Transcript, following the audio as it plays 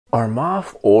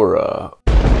Armaf Aura.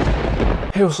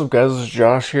 Hey, what's up guys, this is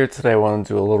Josh here. Today I want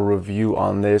to do a little review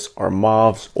on this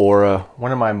Armaf's Aura.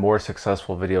 One of my more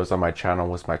successful videos on my channel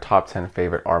was my top 10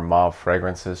 favorite Armaf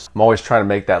fragrances. I'm always trying to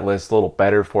make that list a little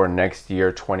better for next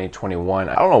year, 2021.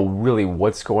 I don't know really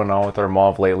what's going on with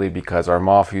Armaf lately, because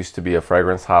Armaf used to be a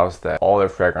fragrance house that all their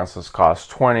fragrances cost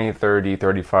 $20, $30,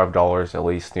 $35, at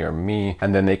least near me.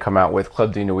 And then they come out with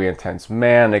Club de Nuit Intense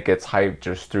Man, it gets hyped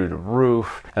just through the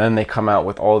roof. And then they come out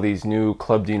with all these new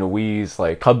Club de Nuits,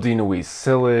 like Club de Nuit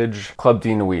Sillage, Club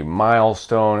de Nuit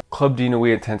Milestone, Club de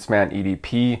Nuit Intense Man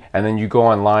EDP, and then you go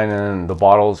online and the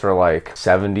bottles are like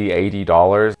 $70,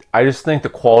 $80. I just think the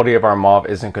quality of Armaf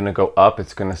isn't going to go up,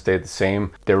 it's going to stay the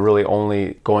same. They're really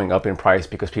only going up in price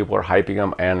because people are hyping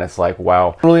them, and it's like,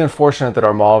 wow. Really unfortunate that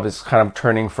Armaf is kind of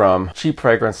turning from cheap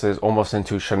fragrances almost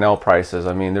into Chanel prices.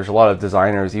 I mean, there's a lot of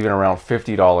designers even around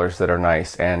 $50 that are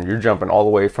nice, and you're jumping all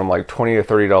the way from like $20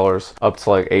 to $30 up to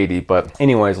like $80. But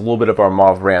anyways, a little bit of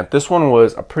Armaf rant. This one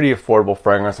was a pretty affordable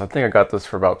fragrance. I think I got this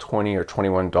for about $20 or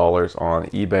 $21 on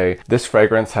eBay. This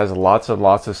fragrance has lots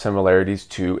of similarities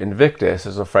to Invictus.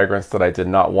 It's a fragrance that I did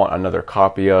not want another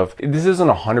copy of. This isn't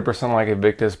 100% like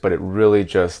Invictus, but it really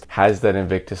just has that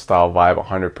Invictus style vibe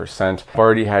 100%. I've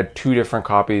already had two different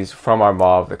copies from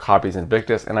Armaf, the copies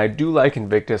Invictus, and I do like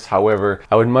Invictus. However,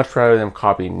 I would much rather them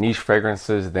copy niche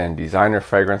fragrances than designer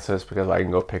fragrances, because I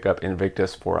can go pick up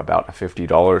Invictus for about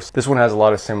 $50. This one has a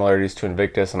lot of similarities to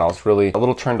Invictus, and I was really a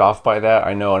little turned off by that.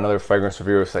 I know another fragrance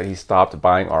reviewer said he stopped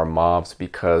buying Armafs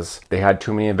because they had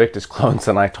too many Invictus clones,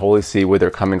 and I totally see where they're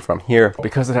coming from here.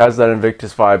 Because it has that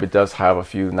Invictus vibe, it does have a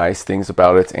few nice things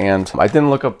about it, and I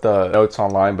didn't look up the notes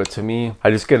online, but to me,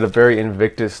 I just get a very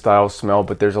Invictus style smell,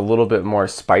 but there's a little bit more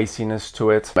spiciness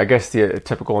to it. I guess the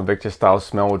typical Invictus style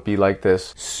smell would be like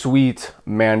this sweet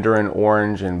mandarin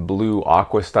orange and blue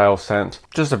aqua style scent.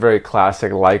 Just a very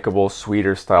classic, likable,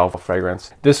 sweeter style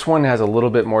fragrance. This one has a little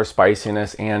bit more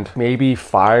spiciness, and maybe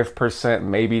 5%,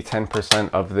 maybe 10%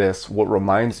 of this what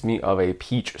reminds me of a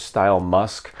peach style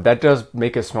musk. That does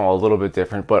make it smell a little bit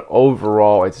different, but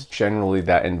overall it's generally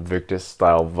that Invictus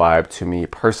style vibe to me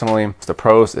personally. The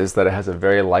pros is that it has a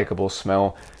very likable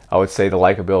smell. I would say the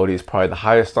likability is probably the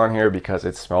highest on here because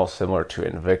it smells similar to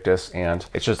Invictus, and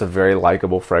it's just a very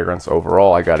likable fragrance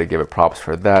overall. I got to give it props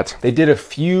for that. They did a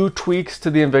few tweaks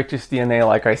to the Invictus DNA.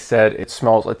 Like I said, it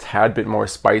smells a tad bit more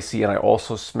spicy, and I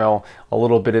also smell a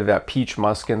little bit of that peach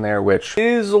musk in there, which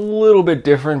is a little bit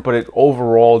different, but it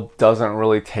overall doesn't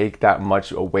really take that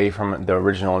much away from the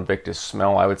original Invictus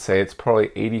smell. I would say it's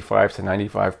probably 85 to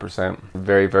 95%.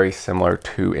 Very similar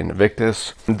to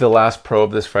Invictus. The last pro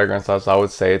of this fragrance, as I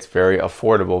would say, it's very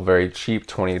affordable, very cheap,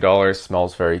 $20,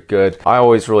 smells very good. I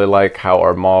always really like how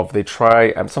Armaf, they try,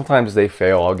 and sometimes they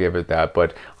fail, I'll give it that,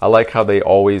 but I like how they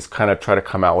always kind of try to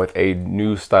come out with a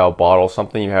new style bottle,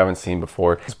 something you haven't seen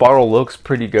before. This bottle looks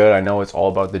pretty good. I know it's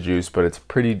all about the juice, but it's a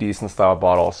pretty decent style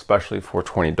bottle, especially for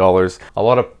 $20. A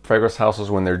lot of fragrance houses,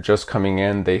 when they're just coming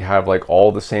in, they have like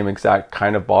all the same exact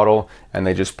kind of bottle, and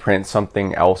they just print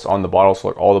something else on the bottle, so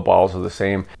like all the bottles are the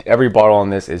same. Every bottle on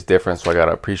this is different, so I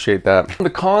gotta appreciate that. The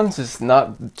cons is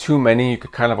not too many. You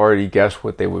could kind of already guess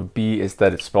what they would be, is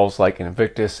that it smells like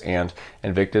Invictus, and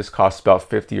Invictus costs about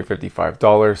 $50 or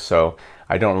 $55, so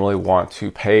I don't really want to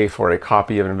pay for a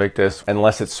copy of Invictus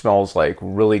unless it smells like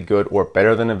really good or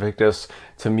better than Invictus.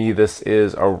 To me, this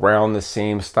is around the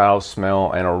same style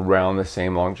smell and around the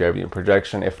same longevity and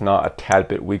projection, if not a tad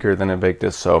bit weaker than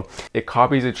Invictus. So it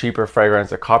copies a cheaper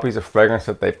fragrance. It copies a fragrance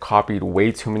that they've copied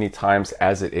way too many times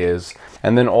as it is.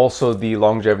 And then also the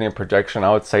longevity and projection,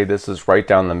 I would say this is right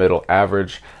down the middle,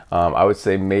 average. I would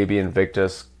say maybe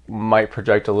Invictus might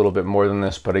project a little bit more than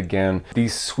this, but again,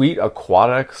 these sweet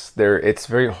aquatics, it's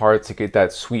very hard to get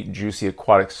that sweet juicy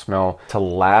aquatic smell to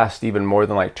last even more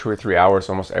than like 2 or 3 hours.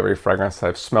 Almost every fragrance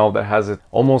I've smelled that has it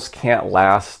almost can't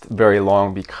last very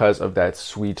long because of that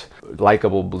sweet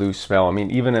likable blue smell. I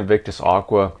mean, even Invictus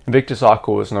Aqua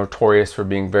was notorious for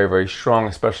being very strong,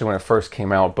 especially when it first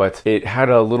came out, but it had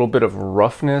a little bit of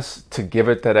roughness to give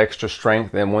it that extra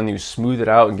strength, and when you smooth it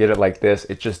out and get it like this,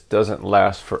 it just doesn't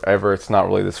last forever. It's not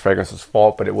really this fragrance's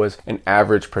fault, but it was an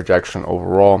average projection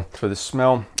overall. For the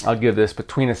smell, I'll give this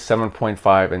between a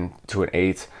 7.5 and to an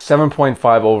 8.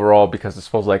 7.5 overall because it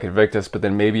smells like Invictus, but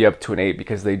then maybe up to an 8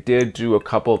 because they did do a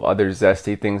couple of other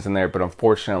zesty things in there, but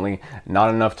unfortunately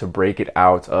not enough to break it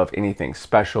out of anything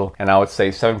special. And I would say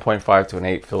 7.5 to an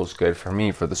 8 feels good for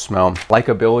me for the smell.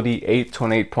 Likability, 8 to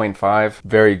an 8.5,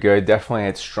 very good. Definitely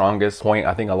its strongest point.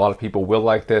 I think a lot of people will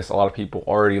like this. A lot of people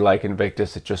already like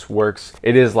Invictus. It just works.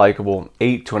 It is likable.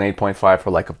 8 to an 8.5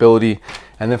 for likability.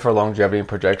 And then for longevity and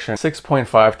projection,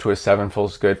 6.5 to a 7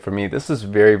 feels good for me. This is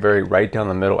very, very right down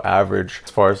the middle average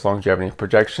as far as longevity and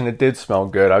projection. It did smell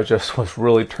good. I was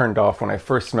really turned off when I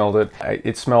first smelled it.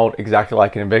 It smelled exactly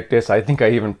like an Invictus. I think I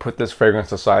even put this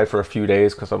fragrance aside for a few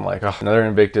days because I'm like, oh, another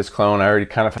Invictus clone. I already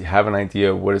kind of have an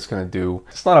idea of what it's going to do.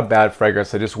 It's not a bad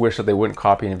fragrance. I just wish that they wouldn't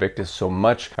copy Invictus so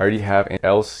much. I already have an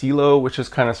El Cielo, which is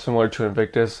kind of similar to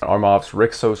Invictus. Armaf's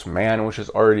Rixos Man, which is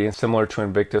already similar to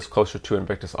Invictus, closer to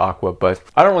Invictus Aqua, but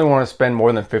I don't really want to spend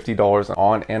more than $50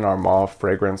 on an Armaf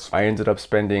fragrance. I ended up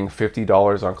spending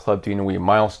 $50 on Club de Nuit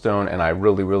Milestone, and I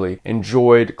really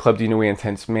enjoyed Club de Nuit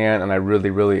Intense Man, and I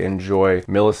really enjoy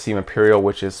Millésime Imperial,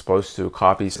 which is supposed to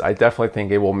copy. I definitely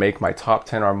think it will make my top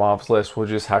 10 Armafs list. We'll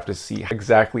just have to see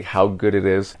exactly how good it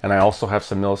is. And I also have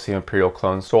some Millésime Imperial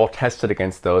clones, so I'll test it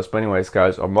against those. But anyways,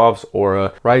 guys, Armaf's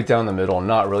Aura, right down the middle,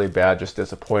 not really bad, just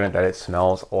disappointed that it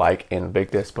smells like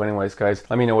Invictus. But anyways, guys,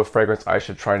 let me know what fragrance I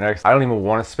should try next. I don't even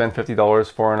want to spend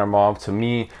 $50 for an Armaf. To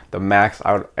me, the max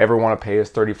I would ever want to pay is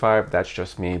 $35. That's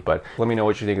just me, but let me know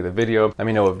what you think of the video. Let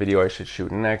me know what video I should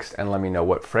shoot next, and let me know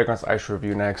what fragrance I should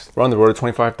review next. We're on the road to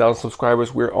 25,000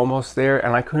 subscribers. We're almost there,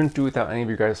 and I couldn't do it without any of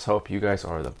you guys' help. You guys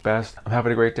are the best. I'm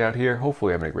having a great day out here.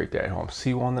 Hopefully, I'm having a great day at home. See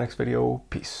you on the next video.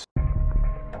 Peace.